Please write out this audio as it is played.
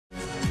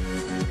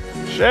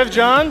Շեֆ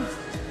ջան,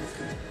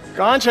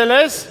 կանչել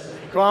ես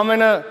քո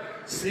ամենը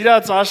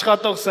սիրած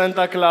աշխատող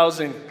Սանտա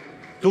Կլաուսին։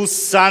 Դու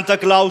Սանտա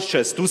Կլաուս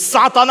չես, դու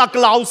Սատանա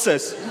Կլաուս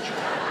ես։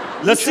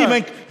 Լսի,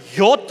 մենք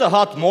 7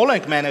 հատ մոլ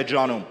ենք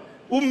մենեջանում։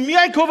 Ու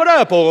միայն քո վրա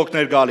է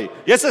փողոքներ գալի։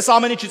 Ես այս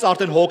ամեն ինչից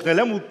արդեն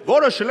հոգնել եմ ու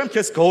որոշել եմ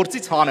քեզ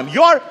գործից հանեմ։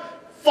 You are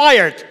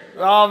fired։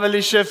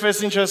 Ավելի շեֆ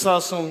ես ինչ ես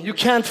ասում։ You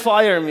can't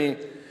fire me։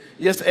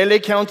 Ես LA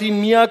County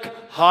միակ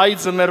հայ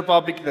ձմեռ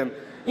պապիկն եմ։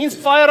 Ինձ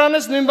fire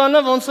անես նույն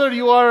բանը ոնց որ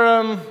you are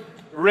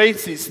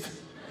racist։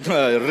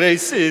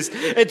 Racist։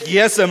 Այդ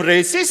ես եմ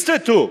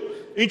racist-ը դու։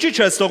 Ինչի՞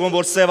 չես թողում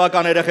որ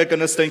սևական երեխեքը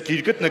նստեն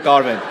գիրկդ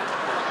նկարվեն։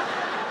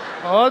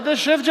 Դե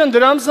շեֆ ջան,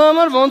 դրանց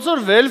համար ոնց որ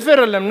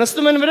welfare-ել եմ,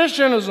 նստում են վրեժ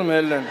չեն ուզում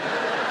ելնեն։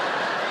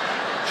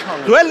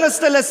 Դու էլ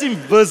նստել ես իմ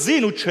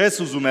վզին ու չես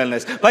ուզում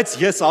ելնես, բայց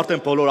ես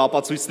արդեն բոլոր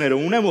ապացույցները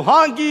ունեմ ու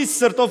հանգիստ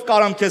սրտով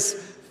կարամ քեզ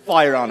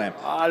fire անեմ։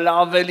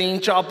 Ավելի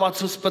ինչ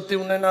ապացույց պետք է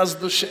ունենաս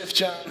դու շեֆ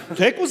ջան։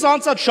 Թեկուզ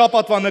անցած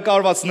շաբաթվա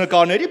նկարված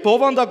նկարների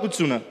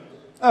բովանդակությունը։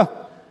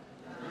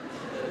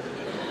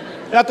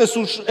 Դա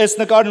տեսուր այս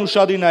նկարն ու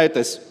շադի նայ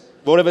էս,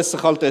 որևէ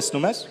սխալ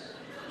տեսնում ես։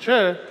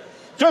 Չէ։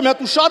 Չէ, մի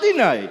հատ ու շադի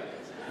նայ։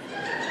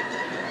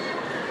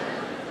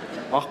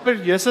 Ախպեր,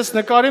 ես ես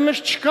նկարի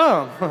մեջ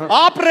չկամ։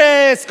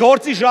 Ապրես,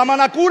 գործի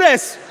ժամանակ ուր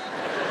ես։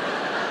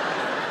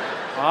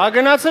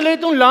 Գնացել էի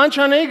տուն լանչ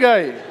անեի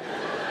գայի։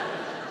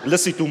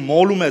 Լսի, դու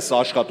մոլում ես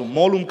աշխատում,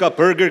 մոլում կա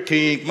Burger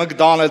King,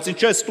 McDonald's, ինչ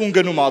ես տուն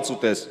գնում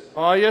ածուտես։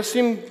 Ես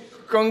իմ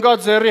կնգած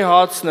ձեռի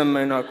հացն եմ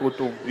մենակ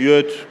ուտում։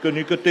 Ետ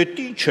կնիկը դե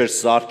ինչ էր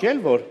սարքել,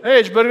 որ։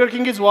 Էջ Burger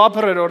King-ից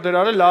Whopper էր օրդեր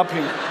արել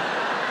լափին։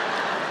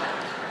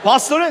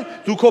 Պաստորեն,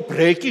 դու քո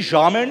բրեյքի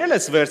ժամերն էլ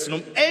ես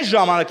վերցնում, այն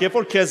ժամանակ, երբ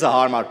որ քեզ է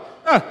հարմար։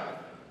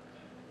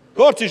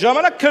 Գործի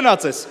ժամանակ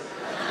քնած ես։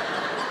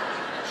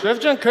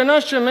 Շեֆ ջան,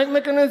 քնած չէ,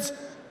 մեկ այնց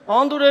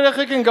անդուր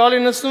երեխեք են գալի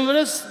նստում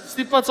վրես,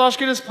 ստիպված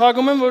աշկերս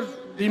փակում եմ, որ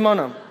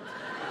դիմանամ։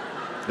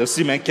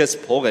 Լսի, մենք քեզ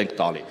փող ենք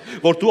տալի,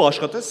 որ դու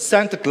աշխատես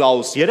Santa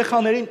Claus,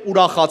 երեխաներին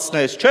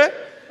ուրախացնես, չէ՞։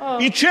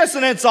 Ինչ ես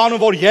այնց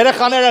անում, որ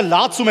երեխաները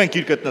լացում են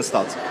գիրկդ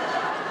նստած։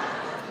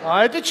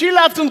 Այդ չի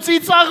լացում,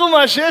 ծիծաղում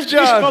է, շեֆ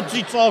ջան։ Ինչ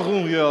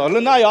ծիծաղում,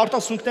 լնայ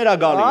արտասունքներ է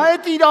գալի։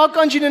 Այդ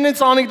իրական ջին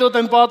այնց անեկդոտ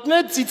են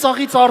պատմել,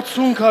 ծիծաղից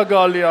արցունք է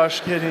գալի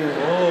աշկերին։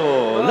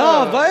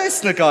 Լավ, այս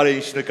նկարը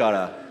ինչ նկար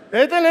է։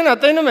 Այդ էլ այնա,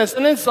 տենում ես,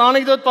 այնց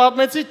անեկդոտ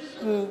պատմեցի,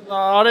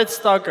 արեց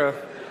տակը։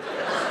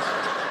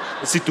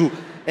 Ասի դու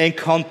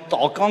այնքան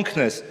տականքն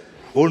ես,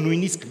 որ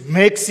նույնիսկ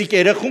Մեքսիկ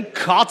երեխուն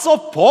քացով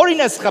փորին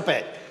ես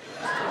խփել։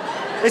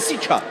 Էս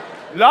ի՞նչ է։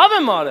 Լավ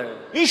եմ արել։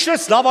 Ինչն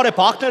ես լավ արել,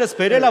 բախներս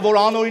բերելա, որ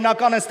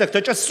անօրինական են ստեղ, թե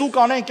չէ սուկ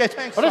անենք այդ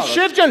ենք։ Արա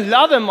շեֆ ջան,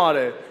 լավ եմ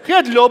արել։ Խի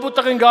այդ լոբու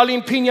տղեն գալի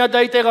իմ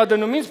փինյադայի տեղա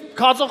դնում, ինձ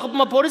քացով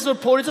խփում է փորից, որ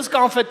փորիցս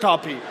կանֆետ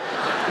թափի։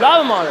 Լավ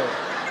եմ արել։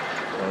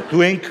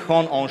 Դու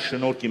այնքան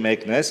անշնորհքի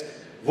մեկն ես,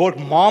 որ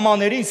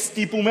մամաներին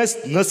ստիպում ես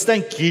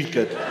նստեն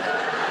գիրկդ։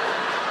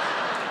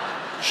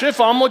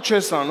 Շեֆ ամոթ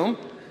չես անում։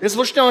 Ես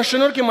ոչ թե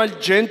անշնորհք եմ, այլ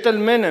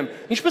ջենտլմեն եմ։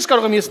 Ինչպես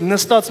կարող եմ ես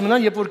նստած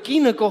մնալ, երբ որ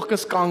կինը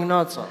կողքս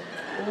կանգնած է։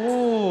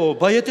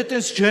 Բա եթե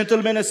տես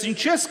ջենտլմեն ես,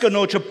 ինչ ես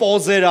կնոջը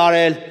պոզեր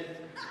արել։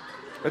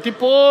 Դա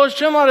պոզ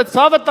չեմ արել,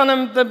 ցավը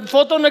տանեմ,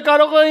 ֆոտո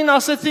նկարողին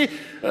ասեցի,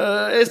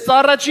 այս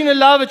առաջինը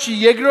լավը չի,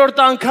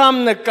 երկրորդ անգամ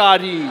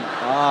նկարի։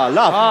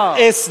 Լավ,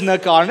 այս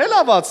նկարն է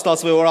լավա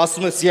ստացվել, որ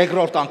ասում ես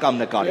երկրորդ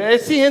անգամ նկարի։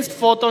 Էսի հենց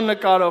ֆոտո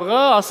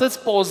նկարողը ասեց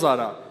պոզ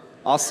արա։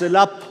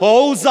 Ասելա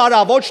պոզ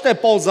արա, ոչ թե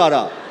պոզ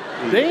արա։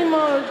 Դե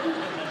հիմա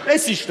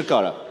Էս ինչ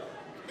նկարը։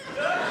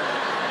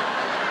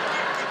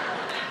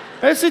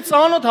 Էսի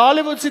ծանոթ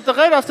Հոլիվուդի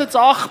տղեր ասեց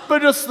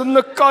ախպերս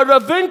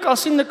նկարվենք,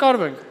 ասին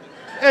նկարվենք։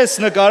 Էս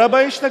նկարը, բա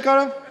ինչ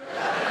նկարը։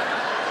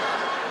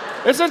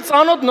 Էս էլ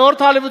ծանոթ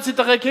նորդ Հոլիվուդի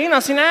տղեկ էին,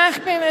 ասին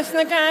ախպերս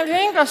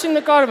նկարվենք, ասին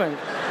նկարվենք։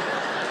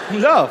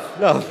 Լավ,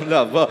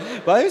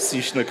 բա էս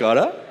ինչ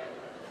նկարը։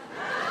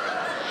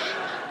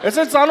 Էս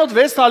էլ ծանոթ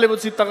Վեստ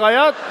Հոլիվուդի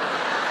տղայա։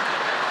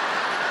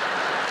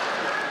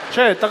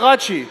 Չէ, տղա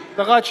չի,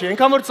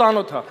 այնքան որ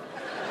ծանոթ է։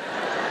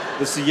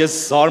 Ես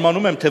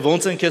զարմանում եմ, թե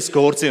ոնց են քեզ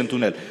գործի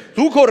ընդունել։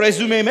 Դու քո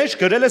ռեզյումեի մեջ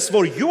գրել ես,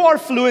 որ you are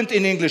fluent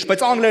in English,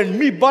 բայց անգլերեն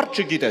մի բառ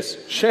չգիտես։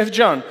 Շեֆ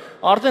ջան,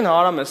 արդեն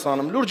հարամ ես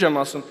անում, լուրջ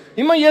եմ ասում։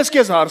 Հիմա ես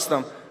քեզ հարց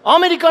տամ։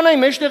 Ամերիկանայի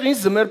մեջտեղ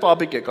ինձ ձմեր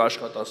պապիկ եք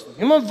աշխատացնում։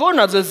 Հիմա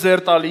ո՞րն է ձեզ ձեր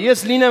տալի։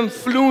 Ես լինեմ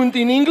fluent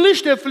in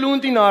English, թե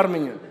fluent in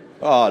Armenian։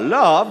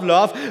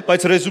 Լավ,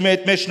 բայց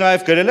ռեզյումեիդ մեջ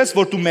նաև գրել ես,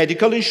 որ դու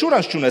medical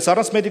insurance չունես,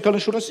 առանց medical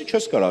insurance-ի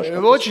չես կարող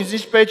աշխատել։ Ոչինչ,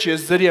 ինչ պետք է,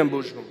 ես ձրի եմ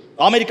բուժվում։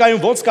 Ամերիկայում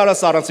ոնց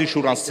կարաս առանց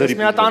insurance ձրի։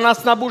 Մի հատ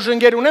անասնաբուժ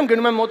ընկեր ունեմ,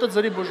 գնում եմ մոտը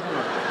ձրի բուժվում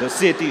եմ։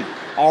 Դասի էդի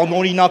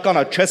անօրինական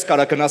է, չես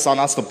կարա գնաս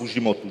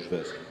անասնաբուժի մոտ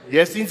բուժվես։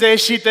 Ես ինձ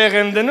էշի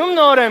տեղ եմ դնում,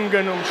 նոր եմ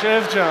գնում,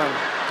 շեֆ ջան։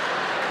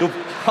 Դու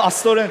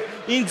աստորեն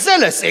ինձ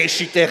էլ ես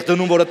էշի տեղ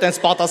դնում, որը տենց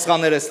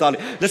պատասխաններ ես տալի։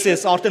 Լսի,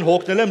 ես արդեն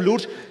հոգնել եմ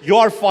լուրջ, you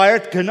are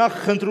fired, գնա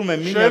խնդրում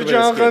եմ, մի Շեֆ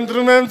ջան,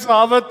 խնդրում եմ,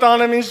 ցավը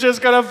տանեմ, ինչ ես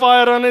կարա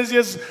fire անես,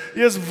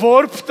 ես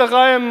որբ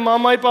տղա եմ,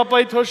 մամայի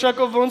պապայի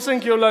թոշակով ոնց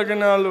ենք յոլա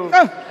գնալու։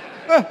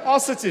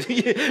 Ասեցի,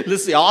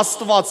 լսի,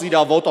 աստված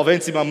իրա ոտով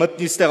հենց հիմա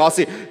մտնի ստեղ,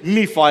 ասի,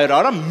 մի fire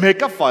արա,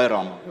 մեկը fire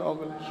անում։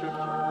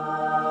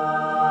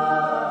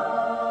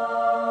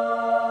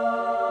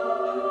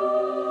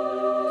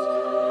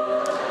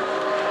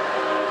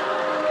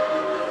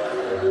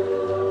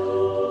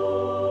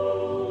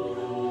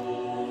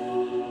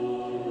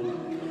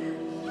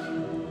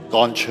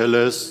 կանչել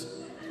ես։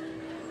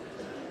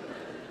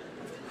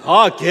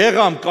 Հա,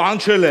 գեղամ,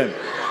 կանչել եմ։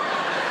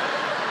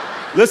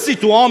 Լսի,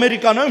 դու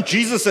Ամերիկանում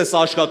Jesus ես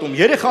աշխատում,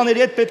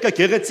 երեխաների հետ պետք է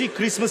գեղեցիկ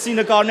Քրիսմասի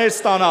նկարներ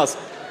ստանաս։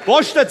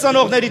 Ոչ թե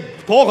ծնողների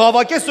փող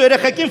հավաքես ու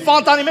երեխեքին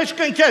ֆանտանի մեջ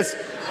կնքես։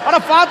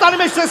 Արա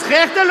ֆանտանի մեջ ես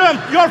խեղդելու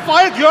եմ,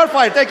 you're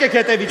fired,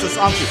 եկեք հետևիցս,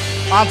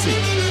 անցի։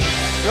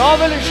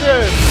 Ավելի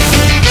շեշ։